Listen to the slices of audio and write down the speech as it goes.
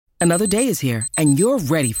Another day is here, and you're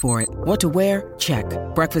ready for it. What to wear? Check.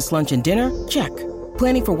 Breakfast, lunch, and dinner? Check.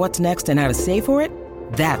 Planning for what's next and how to save for it?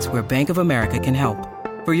 That's where Bank of America can help.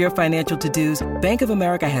 For your financial to-dos, Bank of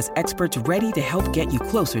America has experts ready to help get you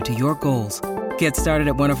closer to your goals. Get started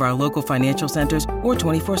at one of our local financial centers or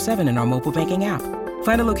 24/7 in our mobile banking app.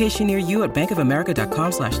 Find a location near you at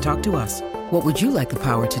bankofamerica.com/talktous. What would you like the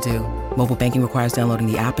power to do? Mobile banking requires downloading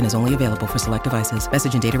the app and is only available for select devices.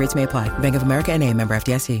 Message and data rates may apply. Bank of America N.A., member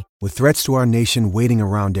FDIC. With threats to our nation waiting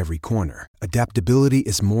around every corner, adaptability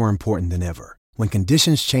is more important than ever. When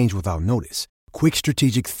conditions change without notice, quick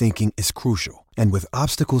strategic thinking is crucial. And with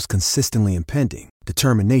obstacles consistently impending,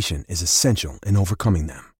 determination is essential in overcoming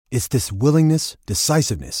them. It's this willingness,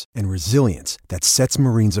 decisiveness, and resilience that sets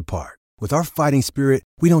Marines apart. With our fighting spirit,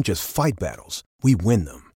 we don't just fight battles, we win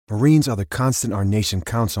them. Marines are the constant our nation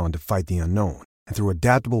counts on to fight the unknown. And through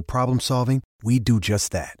adaptable problem solving, we do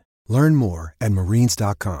just that. Learn more at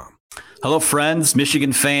marines.com. Hello, friends,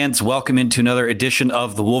 Michigan fans. Welcome into another edition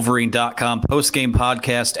of the Wolverine.com postgame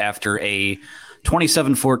podcast after a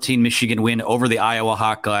 27-14 Michigan win over the Iowa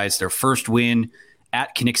Hawkeyes, their first win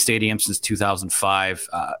at Kinnick Stadium since 2005.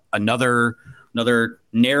 Another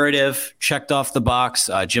narrative checked off the box.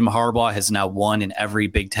 Jim Harbaugh has now won in every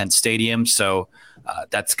Big Ten stadium, so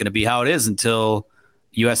that's going to be how it is until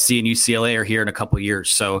USC and UCLA are here in a couple of years.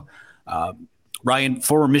 So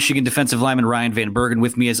former Michigan defensive lineman Ryan Van Bergen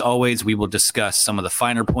with me as always. We will discuss some of the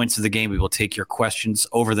finer points of the game. We will take your questions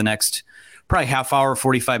over the next probably half hour,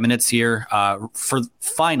 45 minutes here.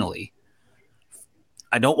 Finally,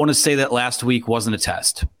 I don't want to say that last week wasn't a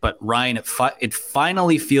test, but Ryan, it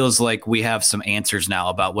finally feels like we have some answers now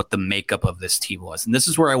about what the makeup of this team was. And this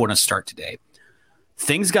is where I want to start today.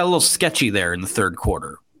 Things got a little sketchy there in the third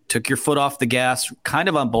quarter. Took your foot off the gas, kind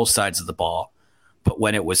of on both sides of the ball. But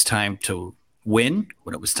when it was time to win,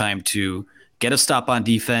 when it was time to get a stop on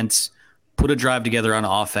defense, put a drive together on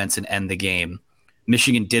offense and end the game,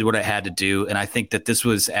 Michigan did what it had to do. And I think that this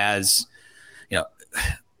was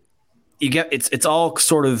it's all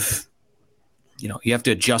sort of, you have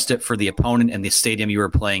to adjust it for the opponent and the stadium you were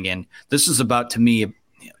playing in. This is about, to me,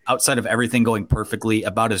 outside of everything going perfectly,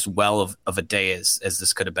 about as well of a day as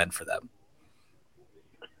this could have been for them.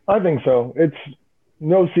 I think so. It's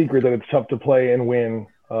no secret that it's tough to play and win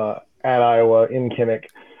at Iowa in Kinnick.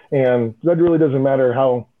 And that really doesn't matter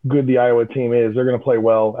how good the Iowa team is. They're going to play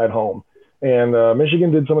well at home. And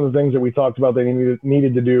Michigan did some of the things that we talked about they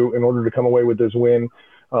needed to do in order to come away with this win,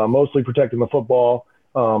 mostly protecting the football,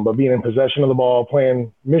 but being in possession of the ball,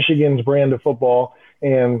 playing Michigan's brand of football,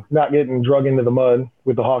 and not getting drug into the mud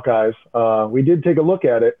with the Hawkeyes. We did take a look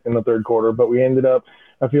at it in the third quarter, but we ended up,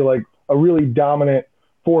 I feel like, a really dominant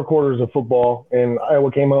 4 quarters of football, and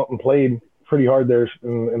Iowa came out and played pretty hard there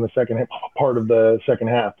in the second part of the second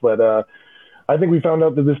half. But I think we found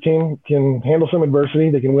out that this team can handle some adversity.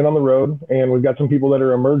 They can win on the road, and we've got some people that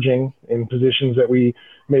are emerging in positions that we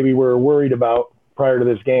maybe were worried about prior to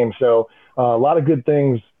this game. So a lot of good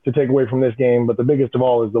things to take away from this game, but the biggest of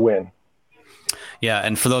all is the win. Yeah,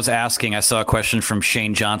 and for those asking, I saw a question from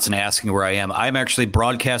Shane Johnson asking where I am. I'm actually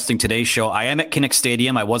broadcasting today's show. I am at Kinnick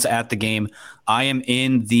Stadium. I was at the game. I am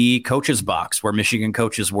in the coaches box where Michigan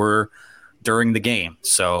coaches were during the game.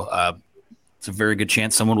 So it's a very good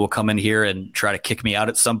chance someone will come in here and try to kick me out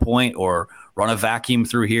at some point or run a vacuum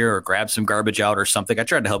through here or grab some garbage out or something. I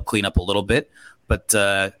tried to help clean up a little bit. But,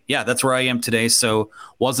 that's where I am today. So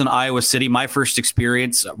was in Iowa City, my first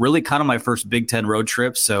experience, really kind of my first Big Ten road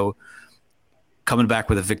trip. So coming back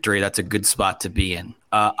with a victory, that's a good spot to be in.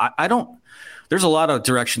 There's a lot of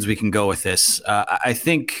directions we can go with this. I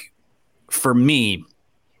think for me,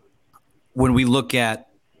 when we look at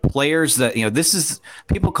players that, this is,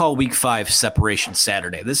 people call week 5 separation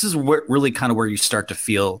Saturday. This is really kind of where you start to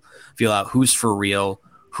feel out who's for real,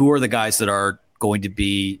 who are the guys that are going to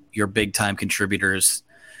be your big time contributors.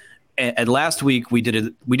 And last week we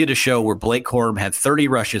did a show where Blake Corum had 30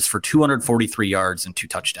 rushes for 243 yards and 2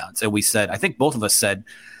 touchdowns. And we said, I think both of us said,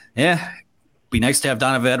 be nice to have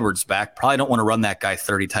Donovan Edwards back. Probably don't want to run that guy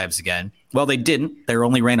 30 times again. Well, they didn't. They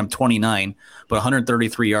only ran him 29, but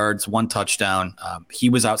 133 yards, 1 touchdown. He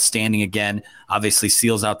was outstanding again. Obviously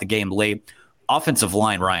seals out the game late. Offensive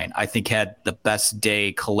line, Ryan, I think had the best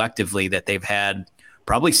day collectively that they've had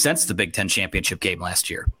probably since the Big Ten championship game last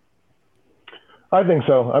year. I think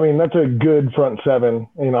so. I mean, that's a good front seven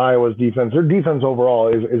in Iowa's defense. Their defense overall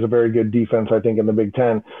is a very good defense, I think, in the Big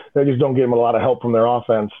Ten. They just don't get them a lot of help from their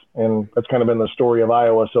offense, and that's kind of been the story of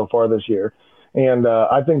Iowa so far this year. And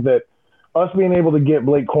I think that us being able to get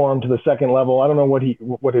Blake Corum to the second level, I don't know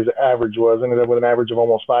what his average was. Ended up with an average of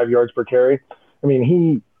almost 5 yards per carry. I mean,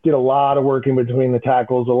 he did a lot of work in between the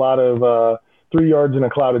tackles, a lot of 3 yards in a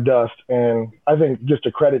cloud of dust. And I think just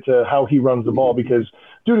a credit to how he runs the ball, because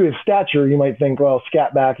due to his stature, you might think, well,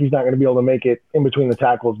 scat back, he's not going to be able to make it in between the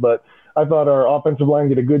tackles. But I thought our offensive line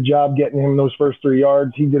did a good job getting him those first 3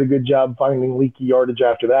 yards. He did a good job finding leaky yardage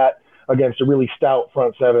after that against a really stout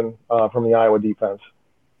front seven from the Iowa defense.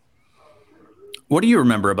 What do you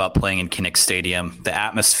remember about playing in Kinnick Stadium? The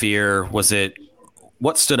atmosphere,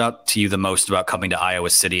 what stood out to you the most about coming to Iowa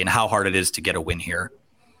City and how hard it is to get a win here?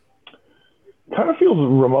 Kind of feels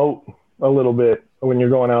remote a little bit when you're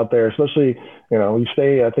going out there, especially, you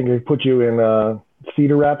stay, I think they put you in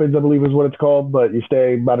Cedar Rapids, I believe is what it's called, but you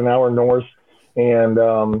stay about an hour north. And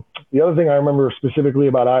the other thing I remember specifically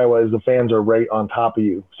about Iowa is the fans are right on top of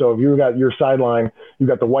you. So if you've got your sideline, you've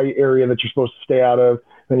got the white area that you're supposed to stay out of,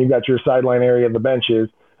 then you've got your sideline area of the benches.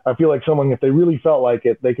 I feel like someone, if they really felt like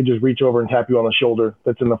it, they could just reach over and tap you on the shoulder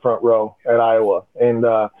that's in the front row at Iowa. And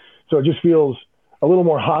so it just feels a little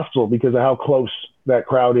more hostile because of how close that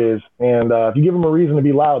crowd is. And if you give them a reason to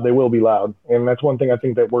be loud, they will be loud. And that's one thing I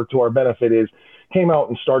think that worked to our benefit is came out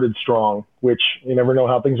and started strong, which you never know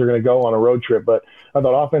how things are going to go on a road trip. But I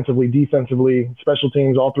thought offensively, defensively, special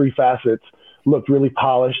teams, all three facets looked really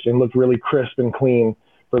polished and looked really crisp and clean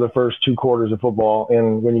for the first 2 quarters of football.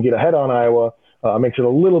 And when you get ahead on Iowa, makes it a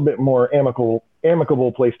little bit more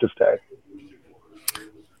amicable place to stay.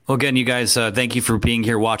 Well, again, you guys, thank you for being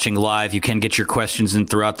here watching live. You can get your questions in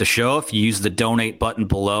throughout the show. If you use the donate button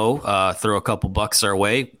below, throw a couple bucks our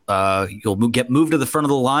way, you'll get moved to the front of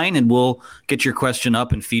the line and we'll get your question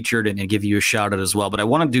up and featured and give you a shout out as well. But I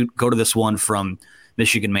want to go to this one from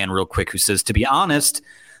Michigan Man real quick, who says, to be honest,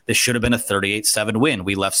 this should have been a 38-7 win.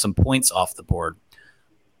 We left some points off the board.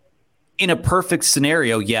 In a perfect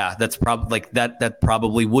scenario, yeah, that's probably that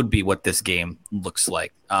probably would be what this game looks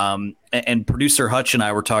like. And producer Hutch and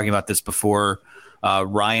I were talking about this before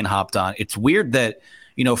Ryan hopped on. It's weird that,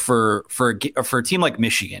 for a team like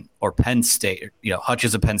Michigan or Penn State, Hutch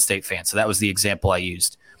is a Penn State fan, so that was the example I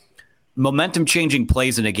used. Momentum changing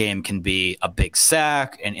plays in a game can be a big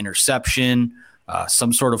sack, an interception,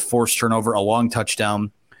 some sort of forced turnover, a long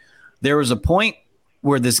touchdown. There was a point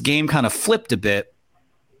where this game kind of flipped a bit.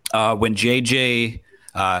 When JJ,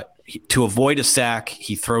 to avoid a sack,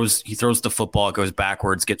 he throws the football, it goes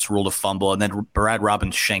backwards, gets ruled a fumble, and then Brad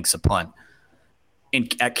Robbins shanks a punt.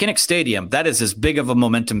 At Kinnick Stadium, that is as big of a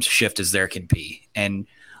momentum shift as there can be. And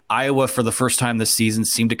Iowa, for the first time this season,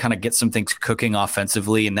 seemed to kind of get some things cooking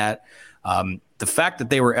offensively, and that the fact that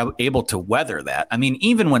they were able to weather that. I mean,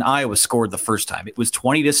 even when Iowa scored the first time, it was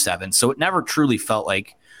 20-7, so it never truly felt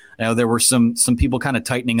like, there were some people kind of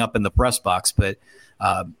tightening up in the press box, but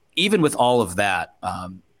even with all of that,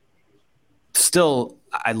 still,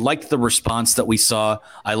 I liked the response that we saw.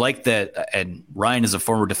 I like that, and Ryan is a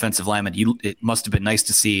former defensive lineman. It must have been nice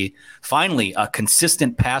to see finally a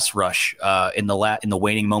consistent pass rush in the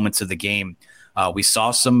waning moments of the game. We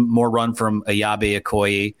saw some more run from Ayabe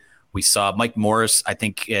Okoye. We saw Mike Morris. I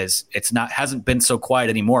think hasn't been so quiet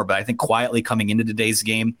anymore, but I think quietly coming into today's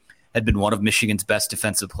game had been one of Michigan's best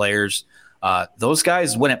defensive players. Those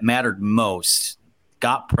guys, when it mattered most,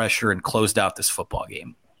 got pressure and closed out this football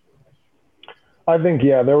game. I think,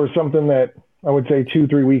 yeah, there was something that I would say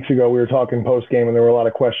 2-3 weeks ago, we were talking post-game and there were a lot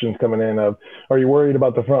of questions coming in of, are you worried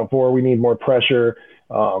about the front four? We need more pressure.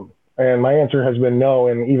 And my answer has been no,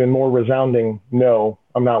 and even more resounding no.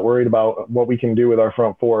 I'm not worried about what we can do with our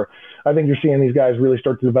front four. I think you're seeing these guys really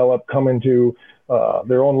start to develop, come into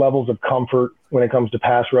their own levels of comfort when it comes to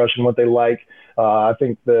pass rush and what they like. I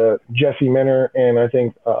think the Jesse Minner and I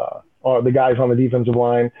think the guys on the defensive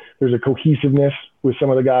line, there's a cohesiveness with some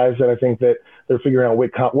of the guys that I think that they're figuring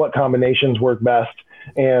out what combinations work best.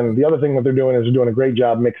 And the other thing that they're doing is they're doing a great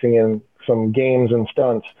job mixing in some games and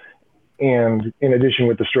stunts, and in addition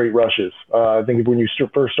with the straight rushes. I think when you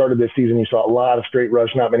first started this season, you saw a lot of straight rush,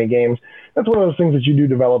 not many games. That's one of those things that you do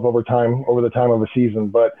develop over the time of a season.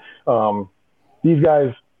 But these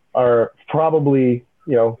guys are probably,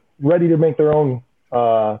 ready to make their own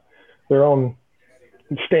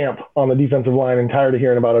stamp on the defensive line, and tired of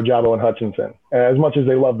hearing about Ojabo and Hutchinson. As much as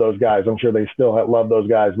they love those guys, I'm sure they still love those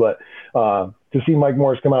guys. But to see Mike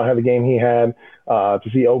Morris come out and have the game he had, to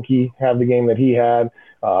see Oki have the game that he had,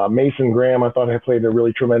 Mason Graham, I thought had played a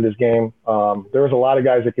really tremendous game. There was a lot of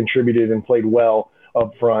guys that contributed and played well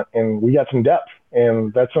up front, and we got some depth.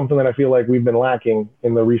 And that's something that I feel like we've been lacking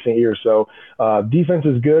in the recent years. So defense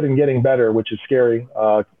is good and getting better, which is scary,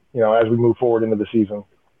 as we move forward into the season.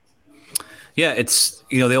 Yeah, it's,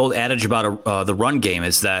 the old adage about the run game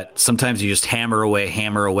is that sometimes you just hammer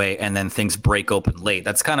away, and then things break open late.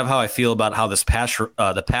 That's kind of how I feel about how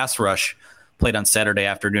the pass rush played on Saturday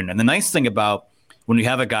afternoon. And the nice thing about when you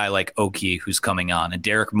have a guy like Oki who's coming on and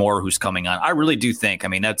Derek Moore who's coming on, I really do think, I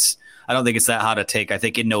don't think it's that hot a take. I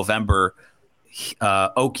think in November,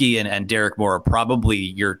 Oki and Derek Moore are probably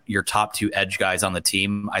your top two edge guys on the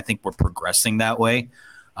team. I think we're progressing that way.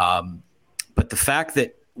 But the fact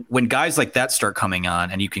that when guys like that start coming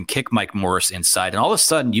on and you can kick Mike Morris inside, and all of a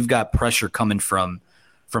sudden you've got pressure coming from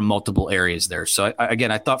multiple areas there. So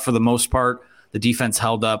I thought for the most part, the defense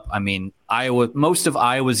held up. I mean, most of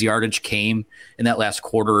Iowa's yardage came in that last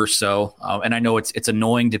quarter or so. And I know it's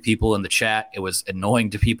annoying to people in the chat. It was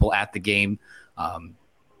annoying to people at the game.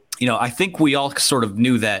 I think we all sort of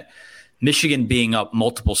knew that Michigan being up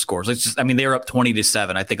multiple scores, they were up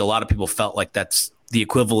 20-7. I think a lot of people felt like that's the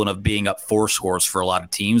equivalent of being up 4 scores for a lot of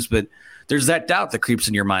teams. But there's that doubt that creeps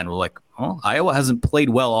in your mind. We're like, Iowa hasn't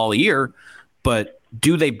played well all year, but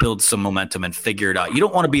do they build some momentum and figure it out? You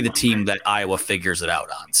don't want to be the team that Iowa figures it out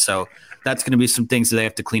on. So that's going to be some things that they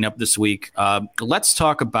have to clean up this week. Let's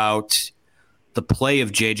talk about the play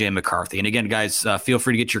of J.J. McCarthy. And again, guys, feel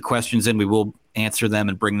free to get your questions in. We will answer them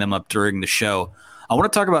and bring them up during the show. I want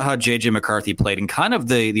to talk about how J.J. McCarthy played and kind of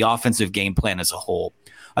the offensive game plan as a whole.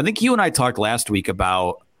 I think you and I talked last week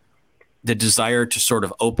about the desire to sort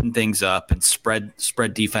of open things up and spread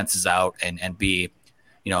defenses out and be,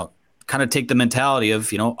 kind of take the mentality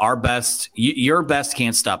of, our best, your best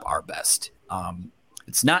can't stop our best.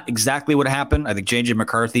 It's not exactly what happened. I think J.J.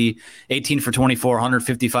 McCarthy, 18 for 24,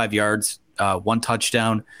 155 yards, 1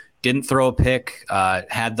 touchdown, didn't throw a pick,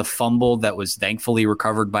 had the fumble that was thankfully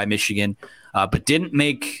recovered by Michigan, but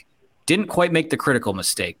didn't quite make the critical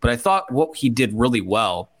mistake. But I thought what he did really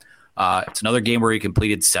well, it's another game where he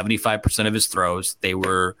completed 75% of his throws. They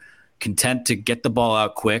were content to get the ball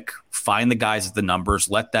out quick, find the guys at the numbers,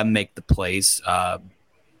 let them make the plays.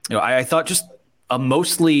 I thought just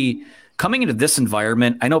mostly coming into this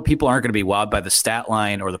environment, I know people aren't going to be wowed by the stat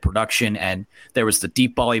line or the production, and there was the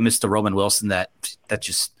deep ball he missed to Roman Wilson that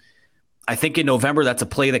just – I think in November that's a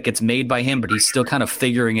play that gets made by him, but he's still kind of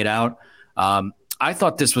figuring it out. I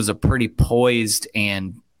thought this was a pretty poised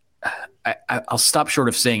and I'll stop short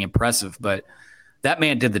of saying impressive, but that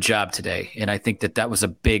man did the job today. And I think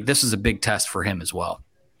this is a big test for him as well.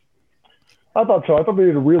 I thought so. I thought they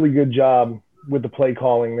did a really good job with the play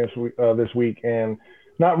calling this week and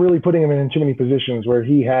not really putting him in too many positions where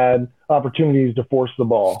he had opportunities to force the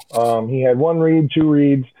ball. He had 1 read, 2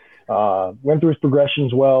 reads, went through his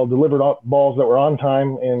progressions well, delivered balls that were on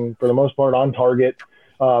time and for the most part on target.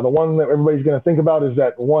 The one that everybody's going to think about is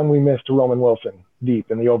that one we missed to Roman Wilson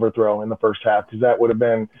deep in the overthrow in the first half, because that would have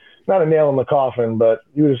been not a nail in the coffin, but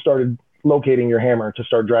you would have started locating your hammer to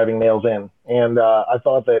start driving nails in. And I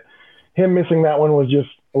thought that him missing that one was just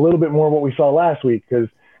a little bit more what we saw last week, because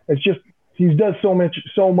it's just he does so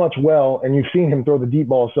much well, and you've seen him throw the deep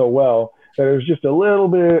ball so well that there's just a little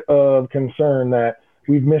bit of concern that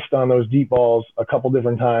we've missed on those deep balls a couple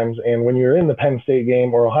different times. And when you're in the Penn State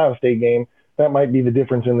game or Ohio State game, that might be the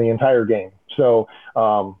difference in the entire game. So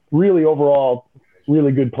really overall,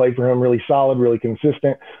 really good play for him, really solid, really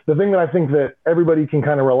consistent. The thing that I think that everybody can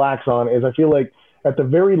kind of relax on is I feel like at the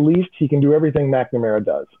very least, he can do everything McNamara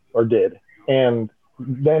does or did, and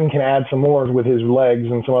then can add some more with his legs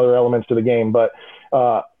and some other elements to the game. But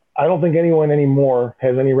I don't think anyone anymore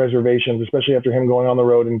has any reservations, especially after him going on the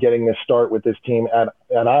road and getting this start with this team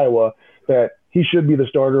at Iowa, that he should be the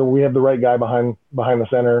starter. We have the right guy behind the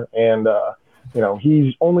center, and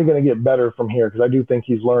he's only going to get better from here, because I do think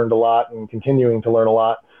he's learned a lot and continuing to learn a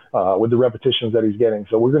lot with the repetitions that he's getting.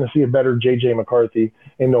 So we're going to see a better J.J. McCarthy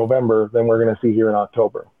in November than we're going to see here in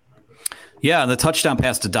October. Yeah, and the touchdown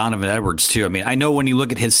pass to Donovan Edwards, too. I mean, I know when you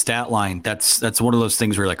look at his stat line, that's one of those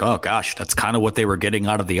things where you're like, oh, gosh, that's kind of what they were getting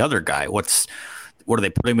out of the other guy. What are they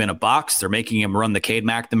putting him in a box? They're making him run the Cade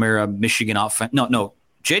McNamara Michigan offense. No.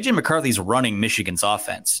 J.J. McCarthy's running Michigan's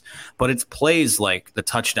offense, but it's plays like the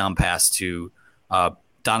touchdown pass to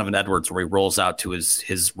Donovan Edwards where he rolls out to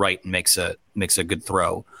his right and makes a good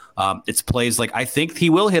throw. It's plays like I think he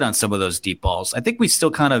will hit on some of those deep balls. I think we still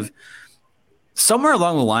kind of somewhere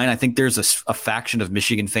along the line, I think there's a faction of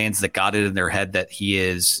Michigan fans that got it in their head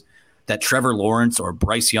that Trevor Lawrence or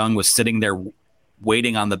Bryce Young was sitting there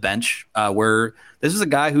waiting on the bench, where this is a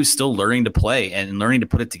guy who's still learning to play and learning to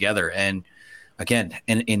put it together. And again,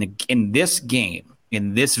 in this game,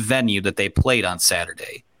 in this venue that they played on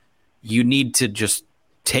Saturday, you need to just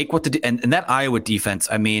take what and that Iowa defense,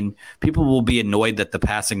 I mean, people will be annoyed that the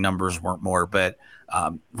passing numbers weren't more, but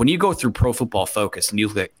when you go through Pro Football Focus and you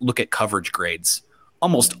look at coverage grades,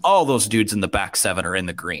 almost all those dudes in the back 7 are in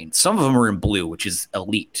the green. Some of them are in blue, which is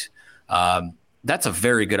elite. That's a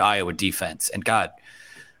very good Iowa defense. And God,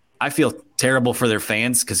 I feel terrible for their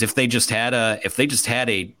fans, because if they just had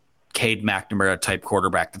a Cade McNamara type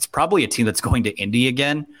quarterback. That's probably a team that's going to Indy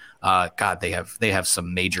again. God, they have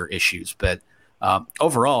some major issues, but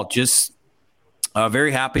overall, just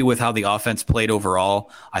very happy with how the offense played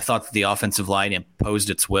overall. I thought that the offensive line imposed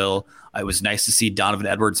its will. It was nice to see Donovan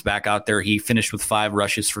Edwards back out there. He finished with 5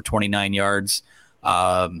 rushes for 29 yards.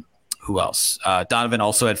 Who else? Donovan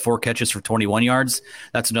also had 4 catches for 21 yards.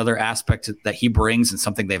 That's another aspect that he brings and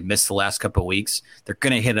something they've missed the last couple of weeks. They're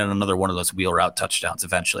going to hit on another one of those wheel route touchdowns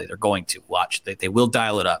eventually. They're going to. Watch. They will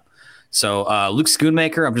dial it up. So Luke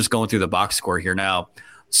Schoonmaker, I'm just going through the box score here now.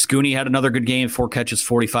 Schooney had another good game, 4 catches,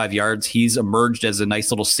 45 yards. He's emerged as a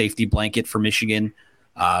nice little safety blanket for Michigan.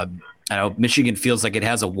 I know Michigan feels like it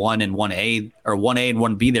has a 1 and 1A or 1A and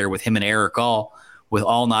 1B there with him and Eric All. With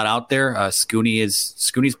all not out there,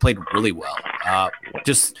 Schooney's played really well.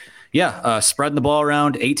 Spreading the ball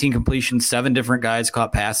around, 18 completions, 7 different guys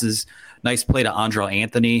caught passes. Nice play to Andrel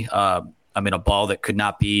Anthony. A ball that could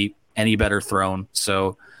not be any better thrown.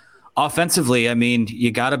 So offensively,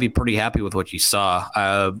 you got to be pretty happy with what you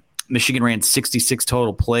saw. Michigan ran 66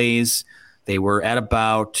 total plays. They were at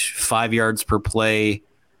about 5 yards per play.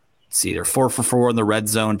 Let's see, they're 4 for 4 in the red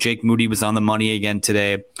zone. Jake Moody was on the money again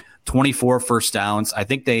today. 24 first downs. I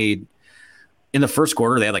think in the first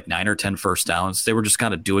quarter, they had like 9 or 10 first downs. They were just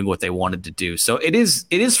kind of doing what they wanted to do. So it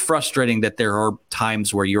is frustrating that there are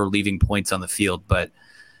times where you're leaving points on the field, but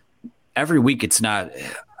every week it's not.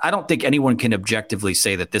 I don't think anyone can objectively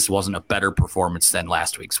say that this wasn't a better performance than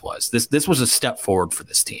last week's was. This was a step forward for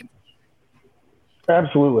this team.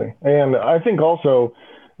 Absolutely. And I think also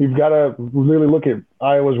you've got to really look at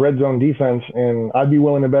Iowa's red zone defense, and I'd be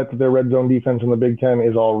willing to bet that their red zone defense in the Big Ten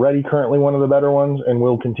is already currently one of the better ones and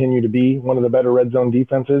will continue to be one of the better red zone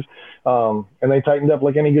defenses. And they tightened up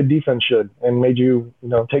like any good defense should and made you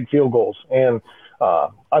take field goals. And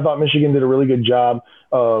I thought Michigan did a really good job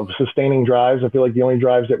of sustaining drives. I feel like the only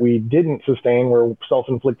drives that we didn't sustain were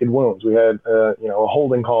self-inflicted wounds. We had a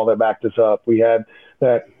holding call that backed us up. We had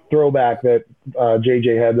that throwback that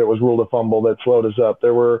JJ had that was ruled a fumble that slowed us up.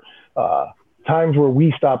 There were times where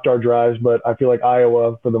we stopped our drives, but I feel like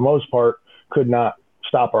Iowa, for the most part, could not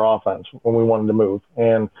stop our offense when we wanted to move.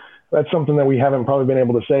 And that's something that we haven't probably been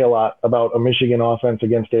able to say a lot about a Michigan offense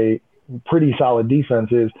against a pretty solid defense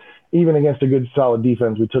is even against a good solid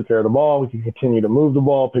defense, we took care of the ball. We could continue to move the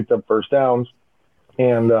ball, picked up first downs.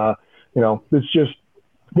 And, it's just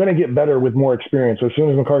going to get better with more experience. So as soon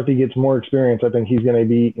as McCarthy gets more experience, I think he's going to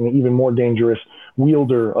be an even more dangerous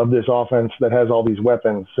wielder of this offense that has all these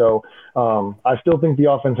weapons. So I still think the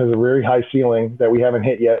offense has a very high ceiling that we haven't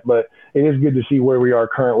hit yet, but it is good to see where we are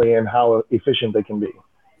currently and how efficient they can be.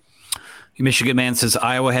 Michigan Man says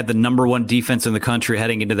Iowa had the number 1 defense in the country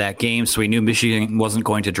heading into that game, so we knew Michigan wasn't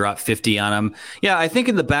going to drop 50 on them. Yeah, I think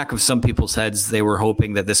in the back of some people's heads, they were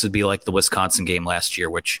hoping that this would be like the Wisconsin game last year,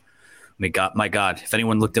 which, my God, if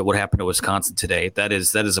anyone looked at what happened to Wisconsin today, that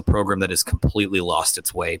is a program that has completely lost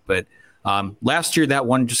its way. But last year, that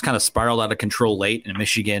one just kind of spiraled out of control late, and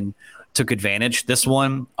Michigan took advantage. This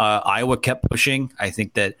one, Iowa kept pushing. I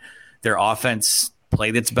think that their offense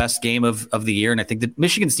played its best game of the year, and I think that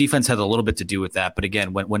Michigan's defense had a little bit to do with that. But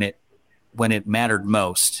again, when it mattered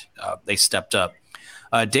most, they stepped up.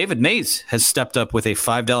 David Mays has stepped up with a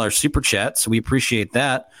 $5 super chat, so we appreciate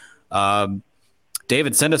that.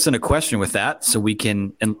 David, send us in a question with that so we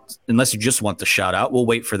can, unless you just want the shout out, we'll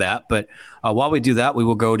wait for that. But while we do that, we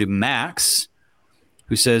will go to Max,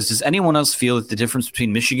 who says, does anyone else feel that the difference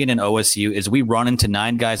between Michigan and OSU is we run into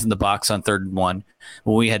 9 guys in the box on 3rd and 1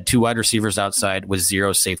 when we had 2 wide receivers outside with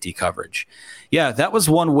 0 safety coverage? Yeah, that was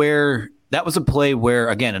a play where,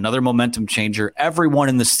 again, another momentum changer. Everyone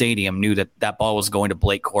in the stadium knew that ball was going to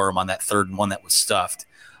Blake Corum on that 3rd and 1 that was stuffed.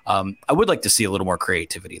 I would like to see a little more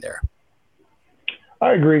creativity there.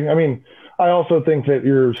 I agree. I also think that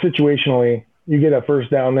you're situationally, you get a first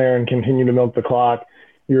down there and continue to milk the clock.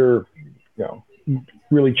 You're,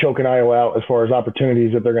 really choking Iowa out as far as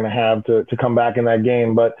opportunities that they're going to have to come back in that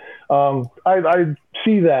game. But I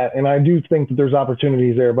see that, and I do think that there's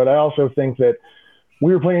opportunities there. But I also think that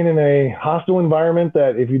we were playing in a hostile environment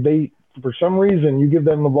that if they, for some reason, you give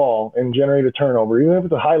them the ball and generate a turnover, even if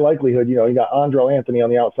it's a high likelihood, you got Andrel Anthony on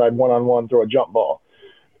the outside, one-on-one, throw a jump ball.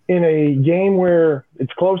 In a game where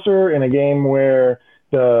it's closer, in a game where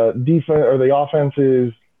the defense or the offense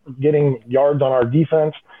is getting yards on our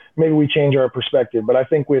defense, maybe we change our perspective. But I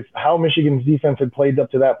think with how Michigan's defense had played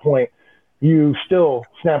up to that point, you still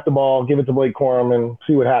snap the ball, give it to Blake Corum, and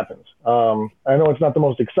see what happens. I know it's not the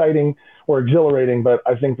most exciting or exhilarating, but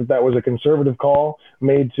I think that was a conservative call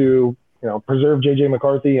made to preserve J.J.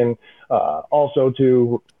 McCarthy and also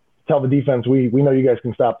to tell the defense, we know you guys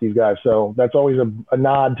can stop these guys. So that's always a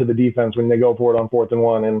nod to the defense when they go for it on 4th and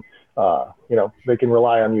 1. And they can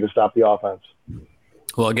rely on you to stop the offense.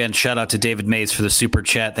 Well, again, shout out to David Mays for the super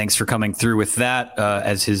chat. Thanks for coming through with that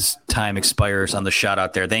as his time expires on the shout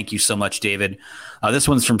out there. Thank you so much, David. This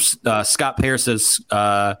one's from Scott Pear says,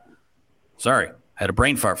 sorry, I had a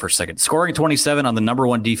brain fart for a second. Scoring 27 on the number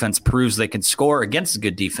one defense proves they can score against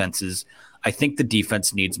good defenses. I think the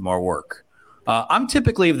defense needs more work. I'm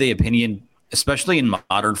typically of the opinion, especially in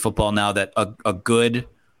modern football now, that a good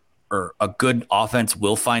offense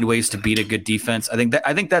will find ways to beat a good defense. I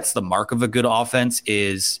think that's the mark of a good offense,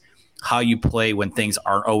 is how you play when things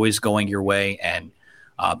aren't always going your way. And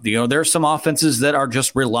there are some offenses that are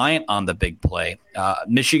just reliant on the big play.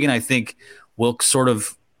 Michigan, I think, will sort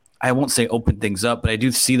of, I won't say open things up, but I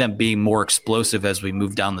do see them being more explosive as we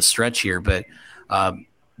move down the stretch here. But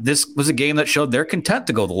this was a game that showed they're content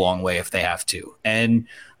to go the long way if they have to, and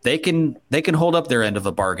they can hold up their end of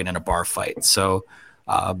a bargain in a bar fight. So.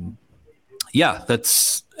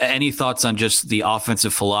 That's any thoughts on just the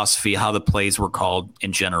offensive philosophy, how the plays were called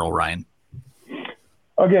in general, Ryan?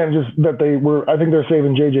 Again, just that I think they're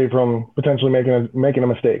saving JJ from potentially making a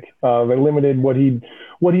mistake. They limited what he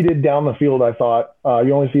did down the field, I thought.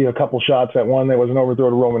 You only see a couple shots at one that was an overthrow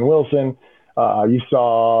to Roman Wilson. You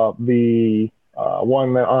saw the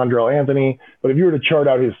one that Andrell Anthony. But if you were to chart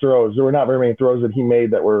out his throws, there were not very many throws that he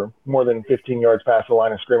made that were more than 15 yards past the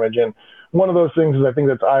line of scrimmage. And one of those things is, I think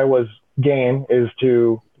that's Iowa's game, is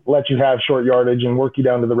to let you have short yardage and work you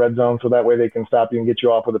down to the red zone so that way they can stop you and get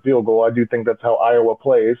you off with a field goal. I do think that's how Iowa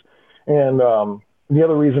plays. And the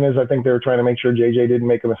other reason is I think they were trying to make sure JJ didn't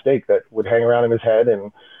make a mistake that would hang around in his head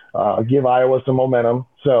and give Iowa some momentum.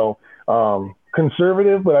 So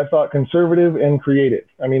conservative, but I thought conservative and creative.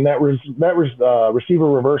 I mean, that receiver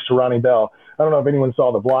reverse to Ronnie Bell. I don't know if anyone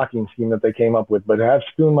saw the blocking scheme that they came up with, but to have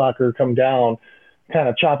Schoonmaker come down, kind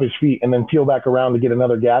of chop his feet, and then peel back around to get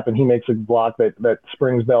another gap, and he makes a block that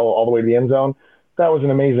springs Bell all the way to the end zone. That was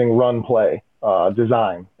an amazing run play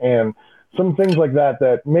design. And some things like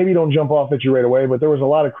that maybe don't jump off at you right away, but there was a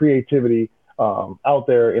lot of creativity out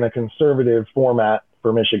there in a conservative format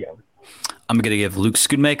for Michigan. I'm going to give Luke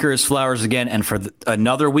Schoonmaker his flowers again, and for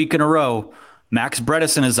another week in a row, Max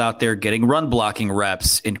Bredesen is out there getting run blocking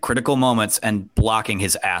reps in critical moments and blocking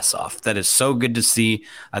his ass off. That is so good to see.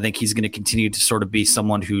 I think he's going to continue to sort of be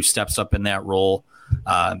someone who steps up in that role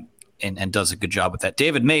and does a good job with that.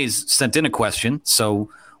 David Mays sent in a question, so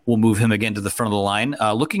we'll move him again to the front of the line.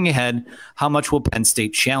 Looking ahead, how much will Penn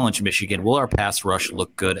State challenge Michigan? Will our pass rush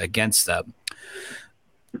look good against them?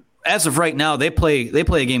 As of right now, they play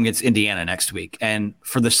a game against Indiana next week. And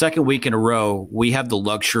for the second week in a row, we have the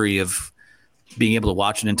luxury of being able to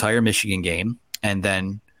watch an entire Michigan game and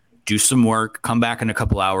then do some work, come back in a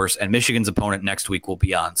couple hours, and Michigan's opponent next week will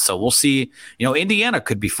be on. So we'll see. Indiana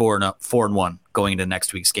could be 4-1 going into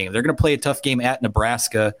next week's game. They're going to play a tough game at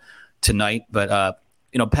Nebraska tonight, but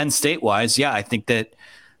Penn State wise, I think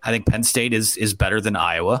Penn State is better than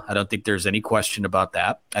Iowa. I don't think there's any question about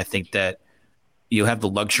that. I think that you have the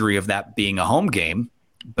luxury of that being a home game,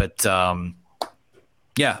 but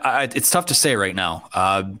it's tough to say right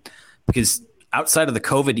now because outside of the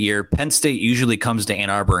COVID year, Penn State usually comes to Ann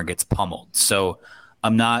Arbor and gets pummeled. So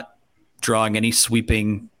I'm not drawing any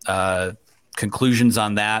sweeping conclusions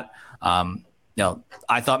on that.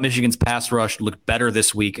 I thought Michigan's pass rush looked better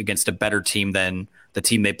this week against a better team than the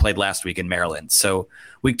team they played last week in Maryland. So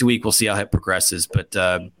week to week, we'll see how it progresses. But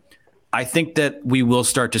I think that we will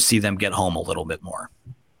start to see them get home a little bit more.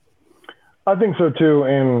 I think so too.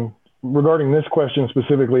 And regarding this question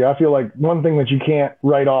specifically, I feel like one thing that you can't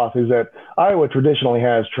write off is that Iowa traditionally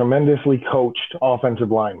has tremendously coached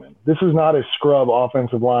offensive linemen. This is not a scrub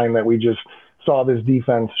offensive line that we just saw this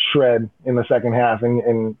defense shred in the second half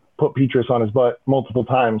and put Petrus on his butt multiple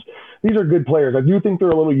times. These are good players. I do think they're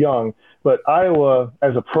a little young, but Iowa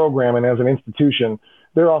as a program and as an institution,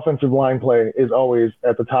 their offensive line play is always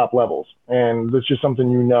at the top levels. And that's just something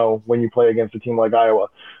when you play against a team like Iowa.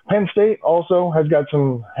 Penn State also has got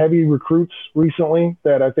some heavy recruits recently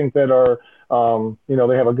that I think that are,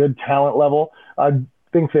 they have a good talent level. I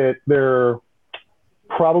think that they're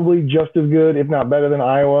probably just as good, if not better than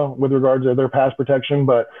Iowa with regards to their pass protection.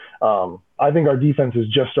 But I think our defense is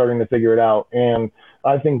just starting to figure it out. And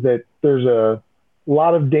I think that there's a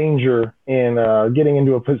lot of danger in getting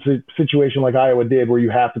into a situation like Iowa did where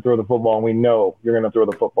you have to throw the football and we know you're going to throw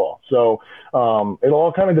the football. So it'll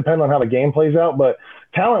all kind of depend on how the game plays out. But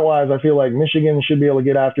talent-wise, I feel like Michigan should be able to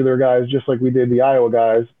get after their guys just like we did the Iowa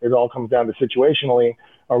guys. It all comes down to situationally,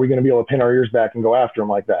 are we going to be able to pin our ears back and go after them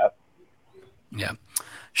like that? Yeah.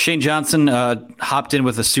 Shane Johnson hopped in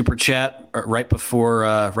with a super chat right before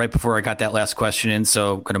I got that last question in.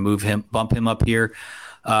 So I'm going to bump him up here.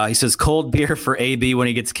 He says, cold beer for AB when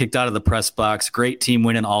he gets kicked out of the press box. Great team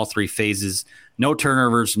win in all three phases. No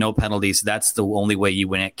turnovers, no penalties. That's the only way you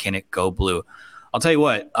win at Kinnick. Go Blue. I'll tell you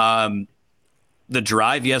what, the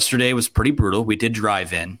drive yesterday was pretty brutal. We did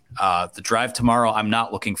drive in. The drive tomorrow, I'm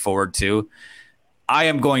not looking forward to. I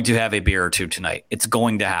am going to have a beer or two tonight. It's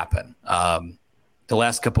going to happen. The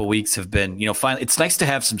last couple of weeks have been, finally, it's nice to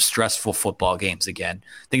have some stressful football games again,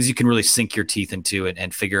 things you can really sink your teeth into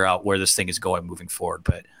and figure out where this thing is going moving forward.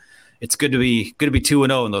 But it's good to be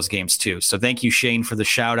 2-0 in those games too. So thank you, Shane, for the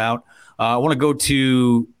shout out. I want to go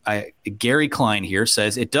to Gary Klein here.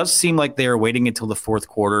 Says it does seem like they are waiting until the fourth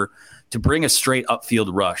quarter to bring a straight upfield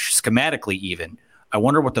rush, schematically even. I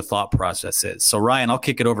wonder what the thought process is. So Ryan, I'll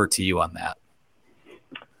kick it over to you on that.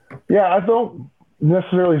 Yeah, I don't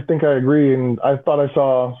necessarily think I agree, and I thought I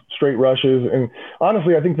saw straight rushes. And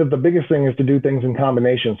honestly, I think that the biggest thing is to do things in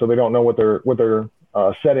combination so they don't know what they're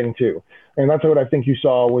setting to. And that's what I think you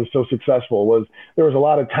saw was so successful. Was there was a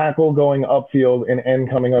lot of tackle going upfield and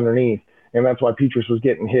end coming underneath, and that's why Petrus was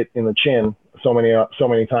getting hit in the chin so many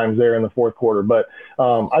times there in the fourth quarter. But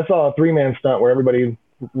I saw a 3-man stunt where everybody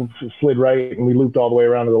slid right and we looped all the way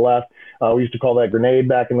around to the left. We used to call that grenade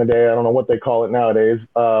back in the day. I don't know what they call it nowadays,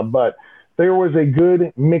 but there was a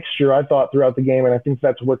good mixture, I thought, throughout the game, and I think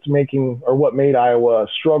that's what made Iowa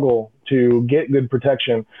struggle to get good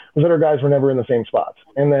protection, was that our guys were never in the same spots.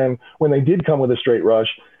 And then when they did come with a straight rush,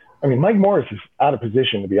 I mean, Mike Morris is out of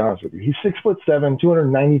position, to be honest with you. He's 6'7",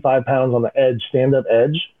 295 pounds on the edge, stand-up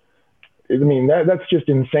edge. I mean, that's just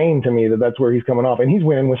insane to me that's where he's coming off, and he's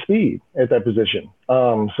winning with speed at that position.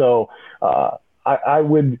 I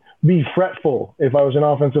would be fretful if I was an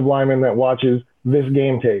offensive lineman that watches this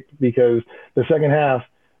game tape, because the second half,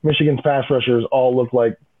 Michigan's pass rushers all look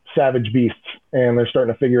like savage beasts, and they're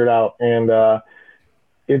starting to figure it out. And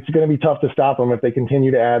it's going to be tough to stop them if they continue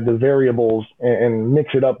to add the variables and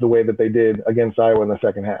mix it up the way that they did against Iowa in the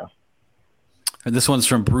second half. And this one's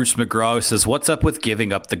from Bruce McGraw, who says, what's up with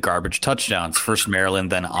giving up the garbage touchdowns? First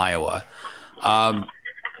Maryland, then Iowa.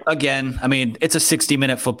 Again, I mean, it's a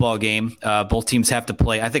 60-minute football game. Both teams have to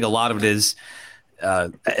play. I think a lot of it is,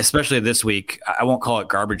 especially this week, I won't call it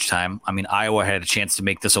garbage time. I mean, Iowa had a chance to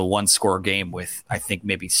make this a one-score game with, I think,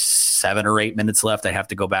 maybe 7 or 8 minutes left. I have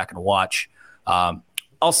to go back and watch.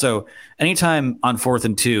 Also, anytime on 4th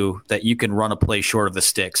and 2 that you can run a play short of the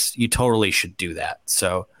sticks, you totally should do that.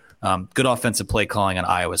 So good offensive play calling on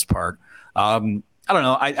Iowa's part. I don't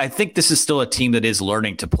know. I think this is still a team that is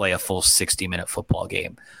learning to play a full 60-minute football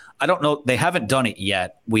game. I don't know. They haven't done it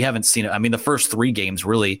yet. We haven't seen it. I mean, the first 3 games,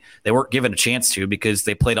 really, they weren't given a chance to because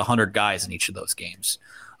they played 100 guys in each of those games.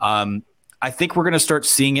 I think we're going to start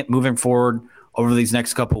seeing it moving forward over these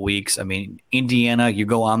next couple of weeks. I mean, Indiana, you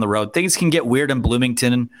go on the road. Things can get weird in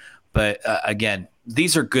Bloomington, but again,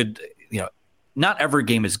 these are good. Not every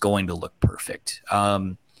game is going to look perfect.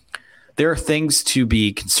 There are things to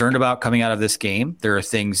be concerned about coming out of this game. There are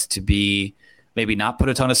things to be maybe not put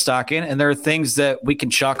a ton of stock in, and there are things that we can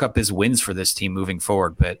chalk up as wins for this team moving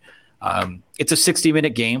forward. But it's a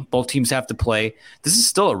 60-minute game. Both teams have to play. This is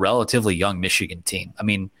still a relatively young Michigan team. I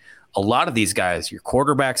mean, a lot of these guys, your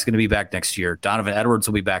quarterback's going to be back next year. Donovan Edwards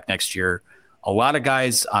will be back next year. A lot of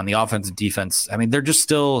guys on the offense and defense, I mean, there are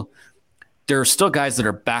still guys that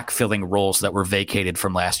are backfilling roles that were vacated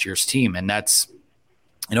from last year's team. And that's,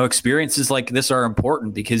 experiences like this are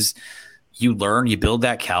important because you learn, you build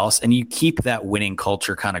that callus, and you keep that winning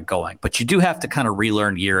culture kind of going. But you do have to kind of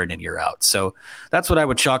relearn year in and year out. So that's what I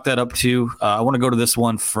would chalk that up to. I want to go to this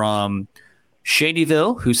one from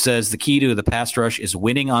Shadyville, who says the key to the pass rush is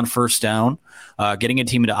winning on first down. Getting a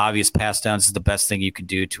team into obvious pass downs is the best thing you can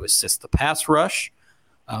do to assist the pass rush.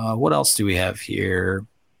 What else do we have here?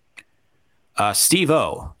 Steve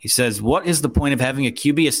O, he says, what is the point of having a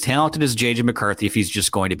QB as talented as J.J. McCarthy if he's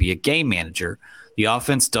just going to be a game manager? The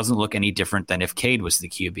offense doesn't look any different than if Cade was the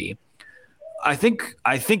QB. I think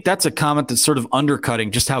that's a comment that's sort of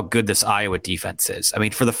undercutting just how good this Iowa defense is. I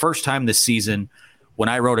mean, for the first time this season, when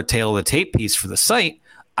I wrote a tail of the tape piece for the site,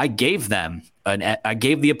 I gave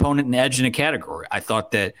the opponent an edge in a category. I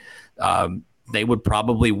thought that they would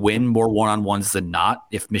probably win more one-on-ones than not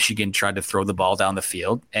if Michigan tried to throw the ball down the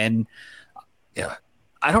field. And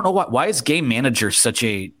I don't know why is game manager such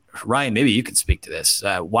a Ryan, maybe you can speak to this.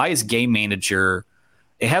 Why is game manager?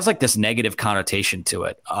 It has like this negative connotation to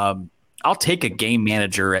it. I'll take a game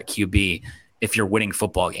manager at QB if you're winning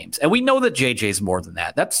football games, and we know that JJ's more than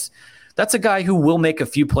that. That's a guy who will make a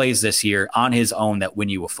few plays this year on his own that win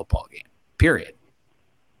you a football game. Period.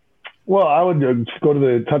 Well, I would just go to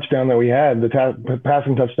the touchdown that we had, the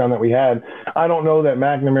passing touchdown that we had. I don't know that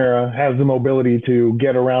McNamara has the mobility to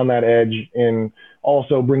get around that edge and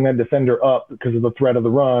also bring that defender up because of the threat of the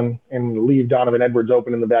run and leave Donovan Edwards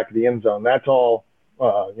open in the back of the end zone. That's all,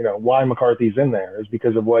 why McCarthy's in there is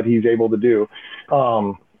because of what he's able to do.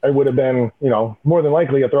 It would have been, more than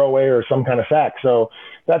likely a throwaway or some kind of sack. So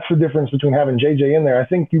that's the difference between having JJ in there. I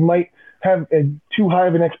think you might have too high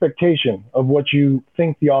of an expectation of what you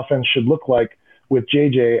think the offense should look like with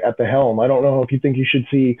JJ at the helm. I don't know if you think you should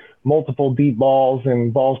see multiple deep balls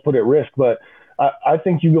and balls put at risk, but I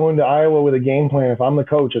think you go into Iowa with a game plan. If I'm the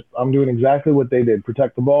coach, I'm doing exactly what they did,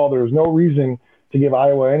 protect the ball. There was no reason to give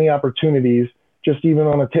Iowa any opportunities, just even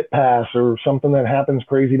on a tip pass or something that happens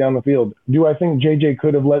crazy down the field. Do I think JJ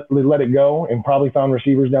could have let it go and probably found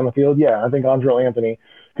receivers down the field? Yeah, I think Andrel Anthony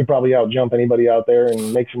could probably out-jump anybody out there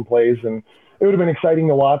and make some plays. And it would have been exciting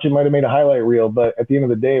to watch. It might have made a highlight reel, but at the end of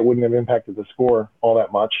the day, it wouldn't have impacted the score all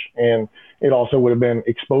that much. And it also would have been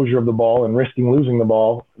exposure of the ball and risking losing the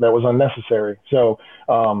ball that was unnecessary. So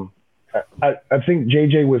I think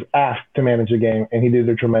JJ was asked to manage the game, and he did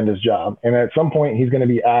a tremendous job. And at some point, he's going to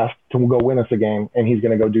be asked to go win us a game, and he's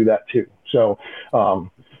going to go do that too. So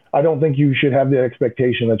I don't think you should have the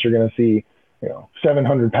expectation that you're going to see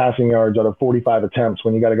 700 passing yards out of 45 attempts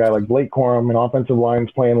when you got a guy like Blake Corum and offensive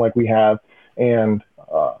lines playing like we have. And,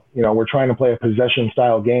 we're trying to play a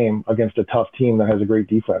possession-style game against a tough team that has a great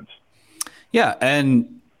defense. Yeah,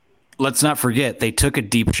 and let's not forget, they took a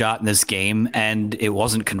deep shot in this game, and it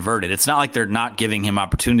wasn't converted. It's not like they're not giving him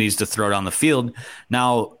opportunities to throw down the field.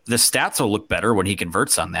 Now, the stats will look better when he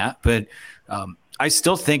converts on that, but I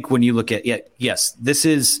still think when you look at yes, this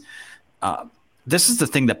is the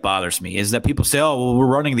thing that bothers me, is that people say, oh, well, we're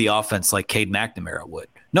running the offense like Cade McNamara would.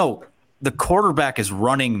 No, the quarterback is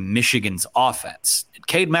running Michigan's offense.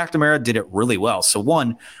 Cade McNamara did it really well. So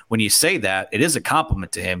one, when you say that, it is a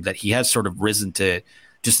compliment to him that he has sort of risen to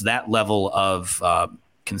just that level of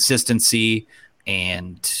consistency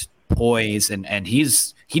and poise. And he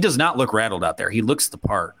does not look rattled out there. He looks the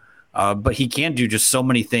part, but he can do just so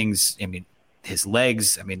many things. I mean, his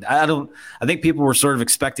legs. I mean, I think people were sort of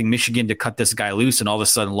expecting Michigan to cut this guy loose and all of a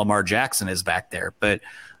sudden Lamar Jackson is back there, but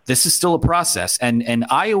this is still a process. And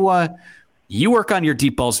Iowa, you work on your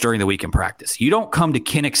deep balls during the week in practice. You don't come to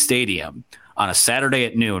Kinnick Stadium on a Saturday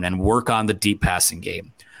at noon and work on the deep passing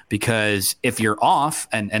game, because if you're off,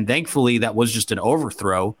 and thankfully that was just an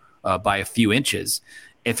overthrow by a few inches,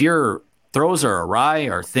 if your throws are awry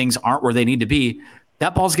or things aren't where they need to be,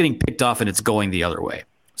 that ball's getting picked off and it's going the other way.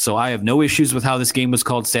 So I have no issues with how this game was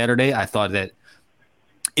called Saturday. I thought that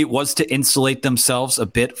it was to insulate themselves a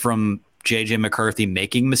bit from J.J. McCarthy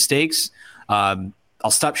making mistakes. I'll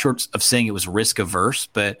stop short of saying it was risk averse,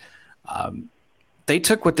 but they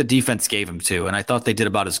took what the defense gave them to, and I thought they did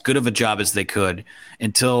about as good of a job as they could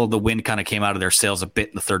until the wind kind of came out of their sails a bit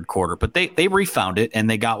in the third quarter. But they refound it, and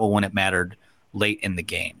they got one when it mattered late in the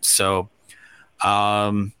game. So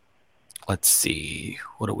let's see.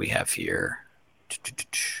 What do we have here?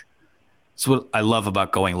 So what I love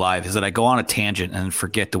about going live is that I go on a tangent and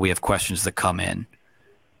forget that we have questions that come in.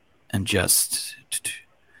 And just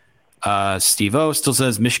Steve O still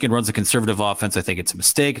says Michigan runs a conservative offense. I think it's a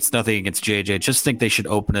mistake. It's nothing against JJ. Just think they should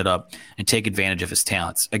open it up and take advantage of his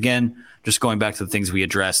talents. Again, just going back to the things we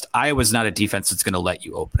addressed, Iowa's not a defense that's going to let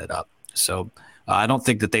you open it up. So I don't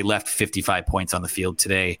think that they left 55 points on the field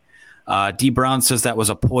today. D. Brown says that was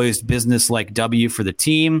a poised business-like W for the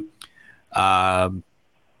team.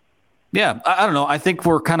 Yeah, I don't know. I think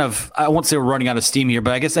we're kind of, I won't say we're running out of steam here,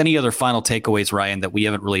 but I guess any other final takeaways, Ryan, that we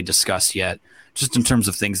haven't really discussed yet, just in terms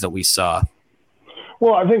of things that we saw?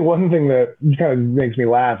 Well, I think one thing that kind of makes me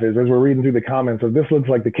laugh is as we're reading through the comments of this looks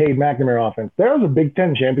like the Cade McNamara offense. There was a Big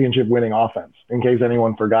Ten championship winning offense, in case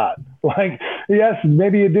anyone forgot. Like, yes,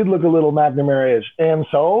 maybe it did look a little McNamara-ish. And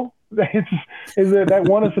so that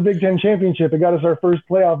won us a Big Ten championship. It got us our first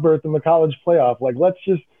playoff berth in the college playoff. Like, let's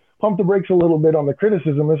just pump the brakes a little bit on the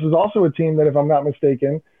criticism. This is also a team that, if I'm not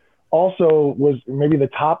mistaken, also was maybe the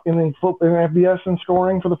top in FBS in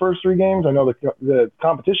scoring for the first three games. I know the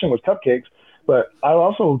competition was cupcakes, but I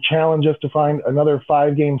also challenge us to find another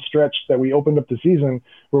 5-game stretch that we opened up the season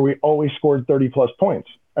where we always scored 30-plus points.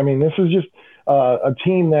 I mean, this is just a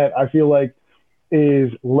team that I feel like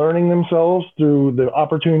is learning themselves through the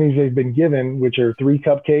opportunities they've been given, which are 3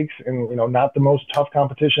 cupcakes and, not the most tough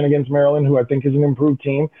competition against Maryland, who I think is an improved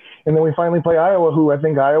team. And then we finally play Iowa, who I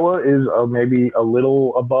think Iowa is maybe a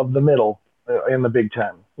little above the middle in the Big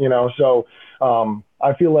Ten, So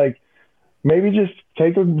I feel like maybe just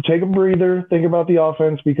take a breather, think about the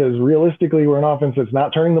offense, because realistically we're an offense that's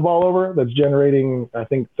not turning the ball over, that's generating, I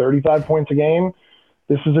think, 35 points a game.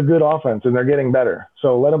 this is a good offense, and they're getting better.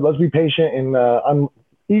 So let's be patient, and I'm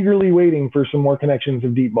eagerly waiting for some more connections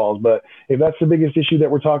of deep balls. But if that's the biggest issue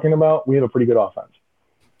that we're talking about, we have a pretty good offense.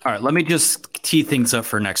 All right, let me just tee things up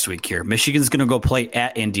for next week here. Michigan's going to go play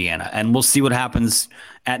at Indiana, and we'll see what happens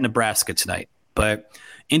at Nebraska tonight. But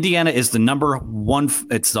Indiana is the number one.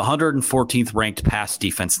 It's the 114th ranked pass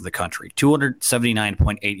defense in the country,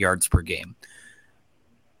 279.8 yards per game.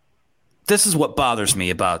 This is what bothers me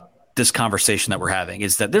about this conversation that we're having,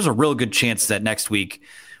 is that there's a real good chance that next week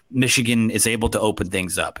Michigan is able to open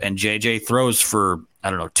things up and JJ throws for,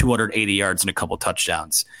 280 yards and a couple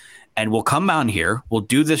touchdowns. And we'll come on here, we'll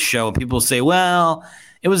do this show, and people will say, well,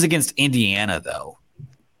 it was against Indiana, though.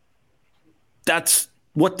 That's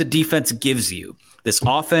what the defense gives you. This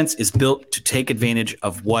offense is built to take advantage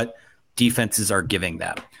of what defenses are giving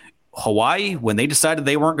them. Hawaii, when they decided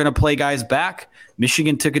they weren't going to play guys back,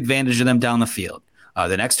 Michigan took advantage of them down the field.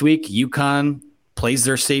 The next week, UConn plays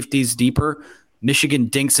their safeties deeper. Michigan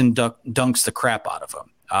dinks and dunks the crap out of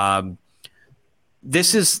them.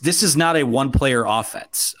 This is not a one-player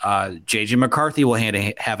offense. J.J. McCarthy will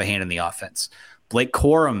have a hand in the offense. Blake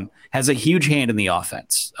Corum has a huge hand in the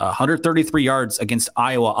offense. 133 yards against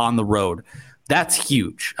Iowa on the road. That's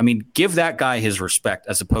huge. I mean, give that guy his respect,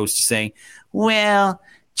 as opposed to saying, well,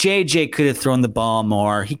 J.J. could have thrown the ball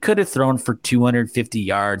more. He could have thrown for 250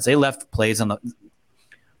 yards. They left plays on the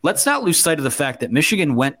 – let's not lose sight of the fact that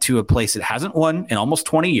Michigan went to a place that hasn't won in almost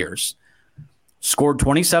 20 years, scored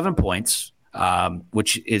 27 points,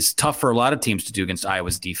 which is tough for a lot of teams to do against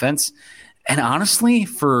Iowa's defense. And honestly,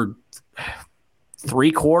 for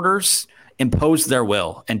 3 quarters, imposed their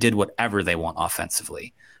will and did whatever they want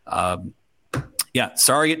offensively. Yeah,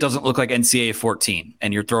 sorry it doesn't look like NCAA 14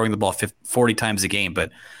 and you're throwing the ball 40 times a game,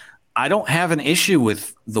 but I don't have an issue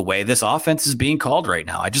with the way this offense is being called right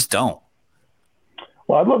now. I just don't.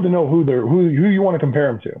 Well, I'd love to know who you want to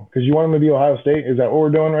compare them to, because you want them to be Ohio State. Is that what we're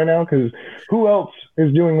doing right now? Because who else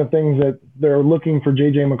is doing the things that they're looking for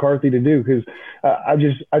J.J. McCarthy to do? Because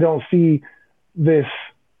I don't see this,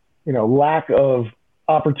 lack of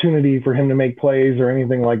opportunity for him to make plays or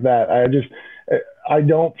anything like that. I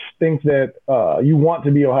don't think that you want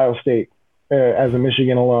to be Ohio State as a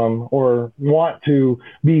Michigan alum, or want to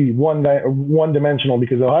be one-dimensional,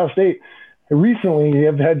 because Ohio State recently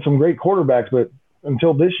have had some great quarterbacks, but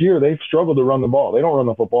until this year, they've struggled to run the ball. They don't run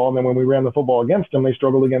the football. And then when we ran the football against them, they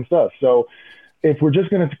struggled against us. So if we're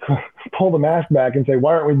just going to pull the mask back and say,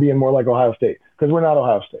 why aren't we being more like Ohio State? Because we're not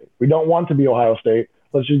Ohio State. We don't want to be Ohio State.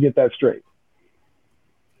 Let's just get that straight.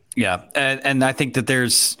 Yeah. And I think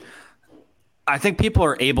that I think people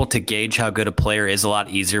are able to gauge how good a player is a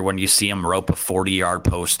lot easier when you see him rope a 40-yard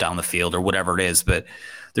post down the field or whatever it is. But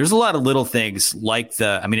there's a lot of little things like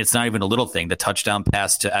it's not even a little thing. The touchdown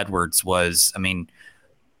pass to Edwards was,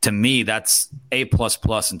 to me, that's A++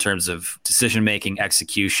 in terms of decision-making,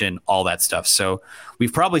 execution, all that stuff. So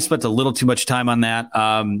we've probably spent a little too much time on that.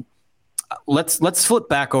 Let's flip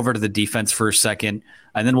back over to the defense for a second,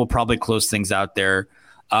 and then we'll probably close things out there.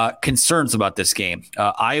 Concerns about this game.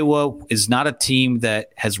 Iowa is not a team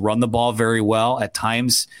that has run the ball very well. At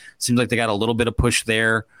times, seems like they got a little bit of push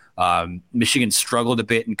there. Michigan struggled a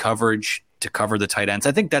bit in coverage to cover the tight ends.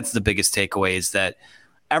 I think that's the biggest takeaway, is that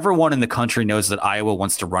everyone in the country knows that Iowa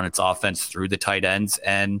wants to run its offense through the tight ends,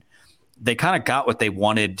 and they kind of got what they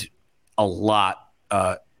wanted a lot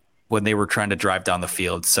when they were trying to drive down the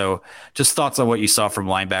field. So just thoughts on what you saw from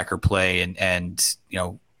linebacker play and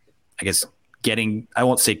I guess getting, I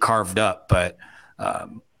won't say carved up, but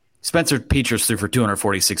Spencer Petras threw for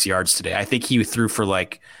 246 yards today. I think he threw for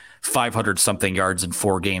like 500 something yards in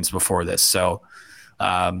 4 games before this. So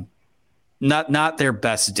not their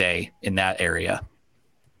best day in that area.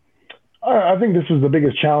 I think this is the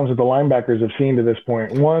biggest challenge that the linebackers have seen to this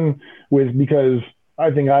point. One was because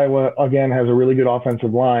I think Iowa, again, has a really good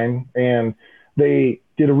offensive line, and they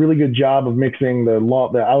did a really good job of mixing the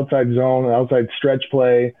outside zone, the outside stretch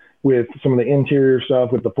play with some of the interior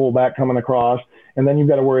stuff with the fullback coming across. And then you've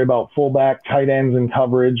got to worry about fullback, tight ends, and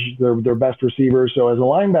coverage, their best receivers. So as a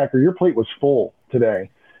linebacker, your plate was full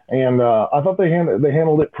today. And I thought they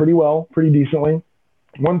handled it pretty well, pretty decently.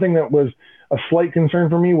 One thing that was a slight concern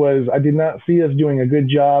for me was I did not see us doing a good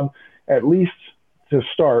job, at least to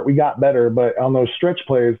start. We got better, but on those stretch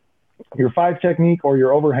plays, your 5 technique or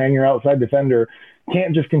your overhang, your outside defender,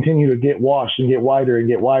 can't just continue to get washed and get wider and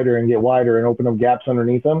get wider and get wider and open up gaps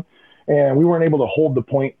underneath them. And we weren't able to hold the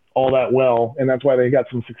point all that well, and that's why they got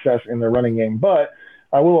some success in their running game. But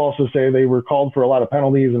I will also say they were called for a lot of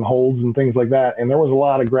penalties and holds and things like that, and there was a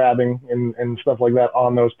lot of grabbing and stuff like that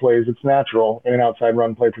on those plays. It's natural in an outside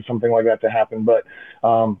run play for something like that to happen, but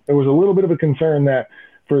it was a little bit of a concern that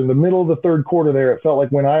for the middle of the third quarter there, it felt like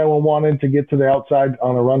when Iowa wanted to get to the outside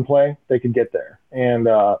on a run play, they could get there. And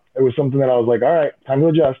it was something that I was like, all right, time to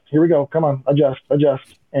adjust. Here we go. Come on, adjust.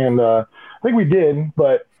 And I think we did,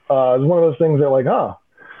 but it was one of those things that like,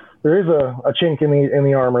 there is a chink in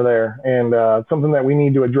the armor there, and something that we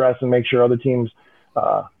need to address and make sure other teams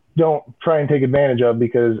don't try and take advantage of,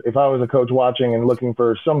 because if I was a coach watching and looking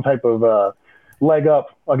for some type of leg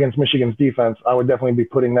up against Michigan's defense, I would definitely be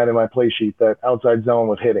putting that in my play sheet, that outside zone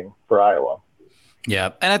was hitting for Iowa.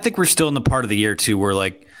 Yeah, and I think we're still in the part of the year, too, where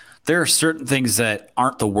like there are certain things that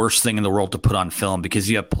aren't the worst thing in the world to put on film because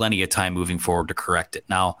you have plenty of time moving forward to correct it.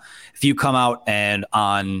 Now, if you come out and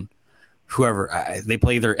on whoever they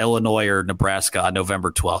play either Illinois or Nebraska on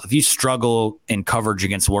November 12th, if you struggle in coverage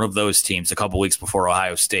against one of those teams a couple weeks before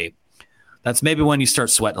Ohio State, that's maybe when you start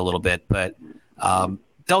sweating a little bit, but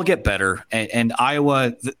they'll get better. And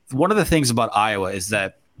Iowa, one of the things about Iowa is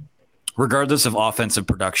that regardless of offensive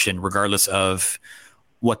production, regardless of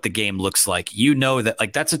what the game looks like, you know that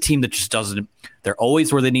like that's a team that just doesn't, they're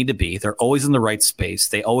always where they need to be. They're always in the right space.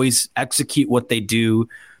 They always execute what they do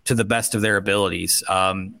to the best of their abilities.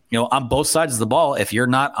 On both sides of the ball, if you're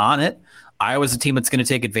not on it, Iowa's a team that's going to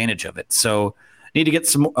take advantage of it. So need to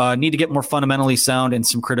get more fundamentally sound in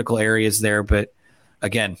some critical areas there. But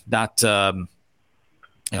again, not,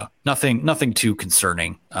 nothing too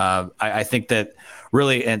concerning. I think that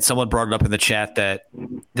really, and someone brought it up in the chat that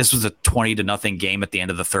this was a 20-0 game at the end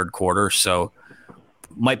of the third quarter. So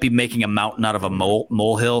might be making a mountain out of a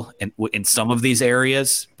molehill in some of these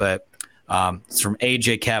areas, but it's from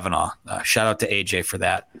AJ Kavanaugh. Shout out to AJ for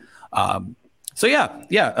that.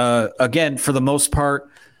 Again, for the most part,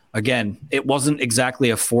 it wasn't exactly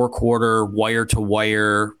a 4-quarter wire to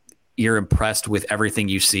wire. You're impressed with everything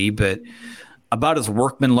you see, but about as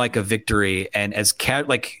workmanlike a victory and as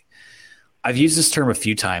I've used this term a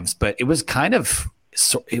few times, but it was kind of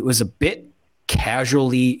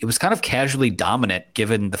casually dominant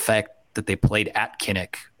given the fact that they played at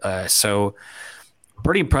Kinnick. So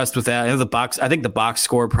pretty impressed with that. I think the box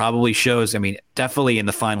score probably shows, definitely in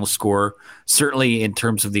the final score, certainly in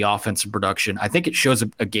terms of the offensive production, I think it shows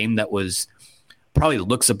a game that was probably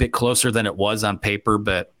looks a bit closer than it was on paper.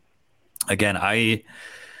 But again, I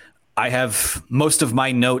have most of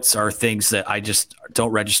my notes are things that I just don't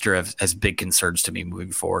register as big concerns to me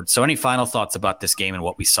moving forward. So any final thoughts about this game and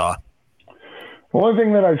what we saw? One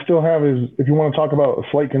thing that I still have is, if you want to talk about a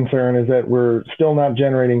slight concern, is that we're still not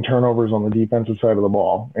generating turnovers on the defensive side of the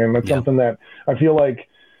ball. And that's something that I feel like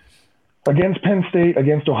against Penn State,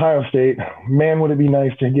 against Ohio State, man, would it be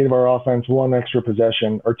nice to give our offense one extra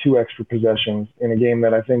possession or two extra possessions in a game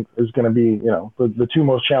that I think is going to be, the two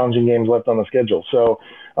most challenging games left on the schedule. So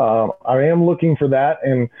I am looking for that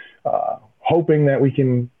and hoping that we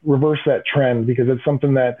can reverse that trend, because it's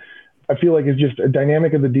something that I feel like is just a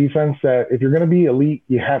dynamic of the defense that if you're going to be elite,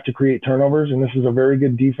 you have to create turnovers. And this is a very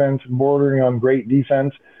good defense, bordering on great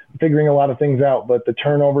defense, figuring a lot of things out, but the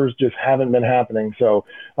turnovers just haven't been happening. So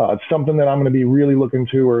it's something that I'm going to be really looking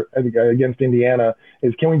to against Indiana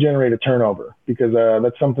is, can we generate a turnover? Because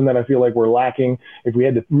that's something that I feel like we're lacking. If we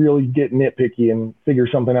had to really get nitpicky and figure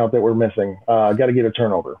something out that we're missing, got to get a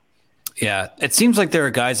turnover. Yeah, it seems like there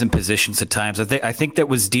are guys in positions at times. I think that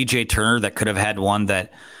was DJ Turner that could have had one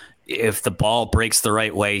that, if the ball breaks the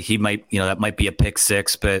right way, he might, that might be a pick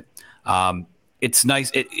six, but it's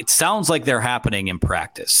nice. It sounds like they're happening in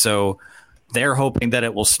practice. So they're hoping that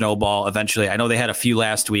it will snowball eventually. I know they had a few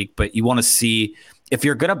last week, but you want to see if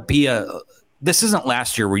you're going to be this isn't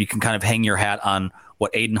last year where you can kind of hang your hat on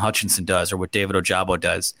what Aiden Hutchinson does or what David Ojabo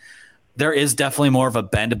does. There is definitely more of a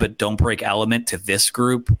bend but don't break element to this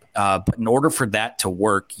group. But in order for that to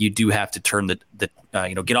work, you do have to turn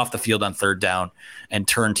get off the field on third down and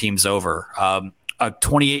turn teams over. A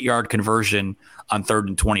 28-yard conversion on 3rd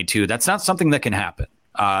and 22, that's not something that can happen,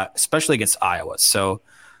 especially against Iowa. So,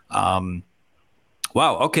 wow.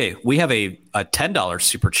 Okay. We have a $10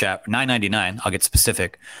 super chat, $9.99. I'll get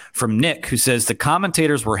specific, from Nick, who says the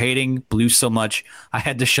commentators were hating blue so much I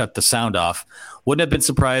had to shut the sound off. Wouldn't have been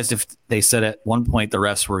surprised if they said at one point the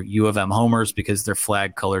refs were U of M homers because their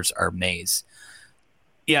flag colors are maize.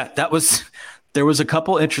 Yeah, there was a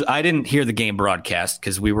couple I didn't hear the game broadcast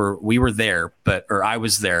because we were there, or I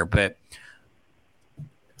was there, but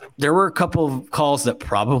there were a couple of calls that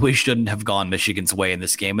probably shouldn't have gone Michigan's way in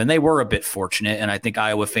this game, and they were a bit fortunate, and I think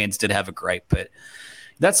Iowa fans did have a gripe. But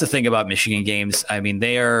that's the thing about Michigan games.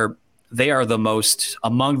 They are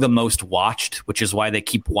among the most watched, which is why they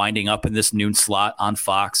keep winding up in this noon slot on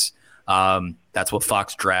Fox. That's what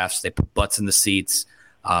Fox drafts. They put butts in the seats.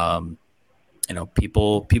 And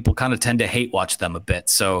people kind of tend to hate watch them a bit.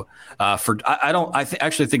 So I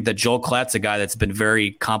actually think that Joel Klatt's a guy that's been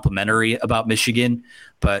very complimentary about Michigan,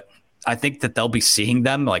 but I think that they'll be seeing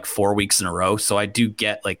them like 4 weeks in a row. So I do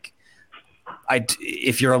get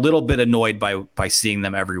if you're a little bit annoyed by seeing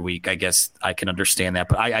them every week, I guess I can understand that,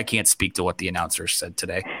 but I can't speak to what the announcer said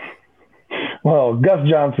today. Well, Gus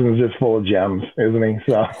Johnson is just full of gems, isn't he?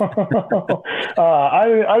 So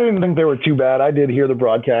I didn't think they were too bad. I did hear the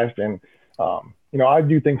broadcast, and I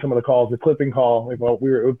do think some of the calls, the clipping call, if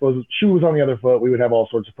shoe was on the other foot, we would have all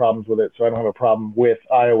sorts of problems with it. So I don't have a problem with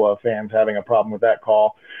Iowa fans having a problem with that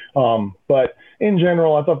call. But in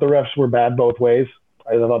general, I thought the refs were bad both ways.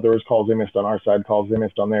 I thought there was calls they missed on our side, calls they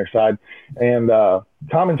missed on their side. And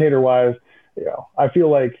commentator-wise, I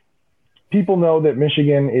feel like people know that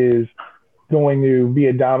Michigan is going to be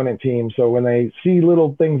a dominant team. So when they see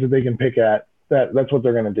little things that they can pick at, that's what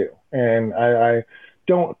they're going to do. And I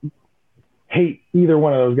don't hate either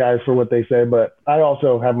one of those guys for what they say, but I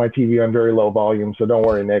also have my TV on very low volume. So don't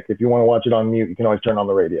worry, Nick. If you want to watch it on mute, you can always turn on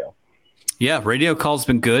the radio. Yeah, radio call's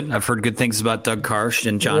been good. I've heard good things about Doug Karsh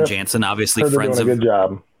and John Jansen, obviously friends of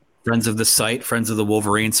the site, friends of the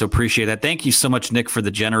Wolverine. So appreciate that. Thank you so much, Nick, for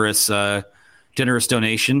the generous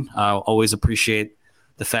donation. Always appreciate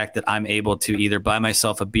the fact that I'm able to either buy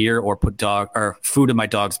myself a beer or put food in my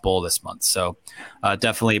dog's bowl this month. So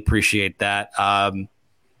definitely appreciate that.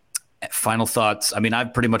 Final thoughts. I mean,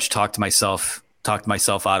 I've pretty much talked myself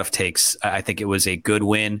out of takes. I think it was a good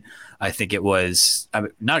win. I think it was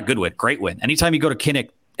not a good win, great win. Anytime you go to Kinnick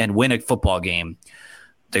and win a football game,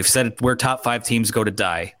 they've said where top 5 teams go to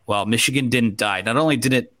die. Well, Michigan didn't die. Not only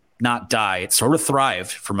did it not die, it sort of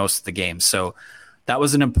thrived for most of the game. So that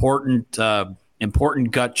was an important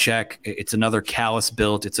gut check. It's another callus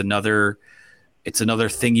built. It's another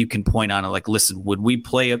thing you can point on and like, listen, would we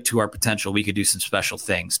play up to our potential? We could do some special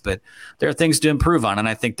things, but there are things to improve on, and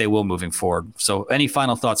I think they will moving forward. So any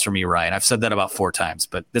final thoughts from you, Ryan? I've said that about 4 times,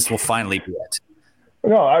 but this will finally be it.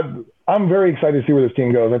 No, I'm very excited to see where this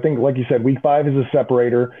team goes. I think, like you said, week 5 is a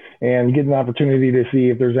separator, and you get an opportunity to see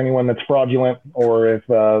if there's anyone that's fraudulent or if,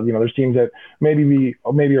 there's teams that maybe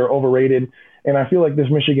are overrated. And I feel like this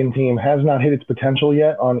Michigan team has not hit its potential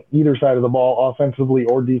yet on either side of the ball, offensively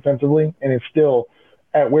or defensively, and it's still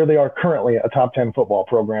at where they are currently, a top 10 football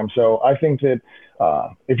program. So I think that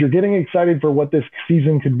if you're getting excited for what this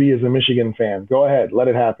season could be as a Michigan fan, go ahead, let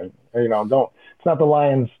it happen. It's not the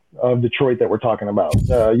Lions of Detroit that we're talking about.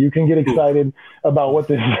 You can get excited about what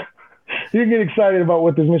this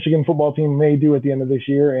Michigan football team may do at the end of this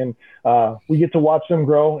year, and we get to watch them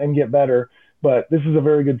grow and get better. But this is a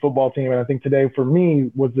very good football team, and I think today for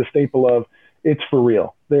me was the staple of it's for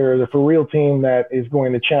real. They're the for real team that is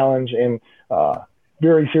going to challenge and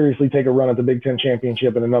very seriously take a run at the Big Ten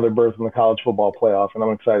championship and another berth in the college football playoff, and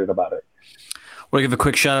I'm excited about it. We'll give a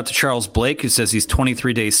quick shout out to Charles Blake, who says he's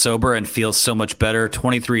 23 days sober and feels so much better.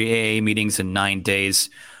 23 AA meetings in 9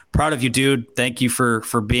 days. Proud of you, dude. Thank you for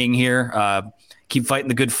being here. Keep fighting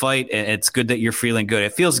the good fight. It's good that you're feeling good.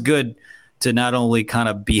 It feels good to not only kind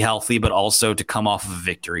of be healthy, but also to come off of a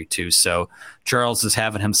victory too. So Charles is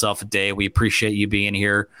having himself a day. We appreciate you being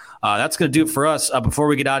here. That's going to do it for us. Before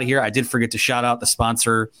we get out of here, I did forget to shout out the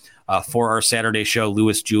sponsor for our Saturday show,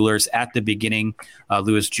 Lewis Jewelers, at the beginning.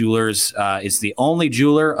 Lewis Jewelers is the only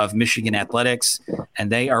jeweler of Michigan athletics,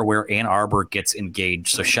 and they are where Ann Arbor gets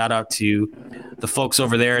engaged. So shout out to the folks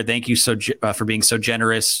over there. Thank you for being so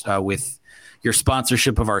generous with your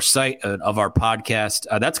sponsorship of our site, of our podcast.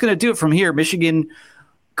 That's going to do it from here. Michigan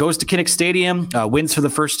goes to Kinnick Stadium, wins for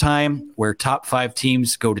the first time where top 5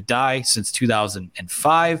 teams go to die since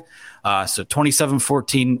 2005. So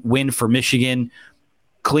 27-14 win for Michigan.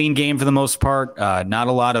 Clean game for the most part. Not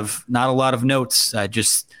a lot of notes.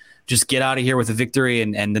 Just get out of here with a victory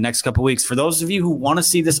and the next couple of weeks. For those of you who want to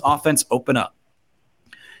see this offense open up,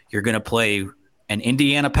 you're going to play an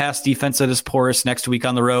Indiana pass defense that is porous next week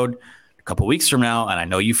on the road. A couple weeks from now, and I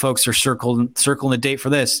know you folks are circling a date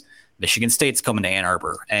for this, Michigan State's coming to Ann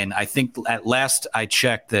Arbor. And I think at last I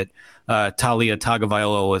checked that Talia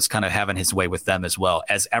Tagovailoa was kind of having his way with them as well,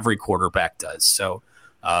 as every quarterback does. So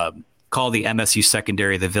call the MSU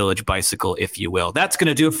secondary the Village Bicycle, if you will. That's going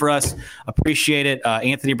to do it for us. Appreciate it.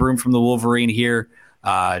 Anthony Broom from the Wolverine here.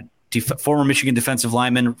 Former Michigan defensive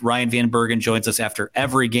lineman Ryan Van Bergen joins us after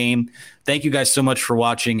every game. Thank you guys so much for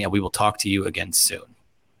watching, and we will talk to you again soon.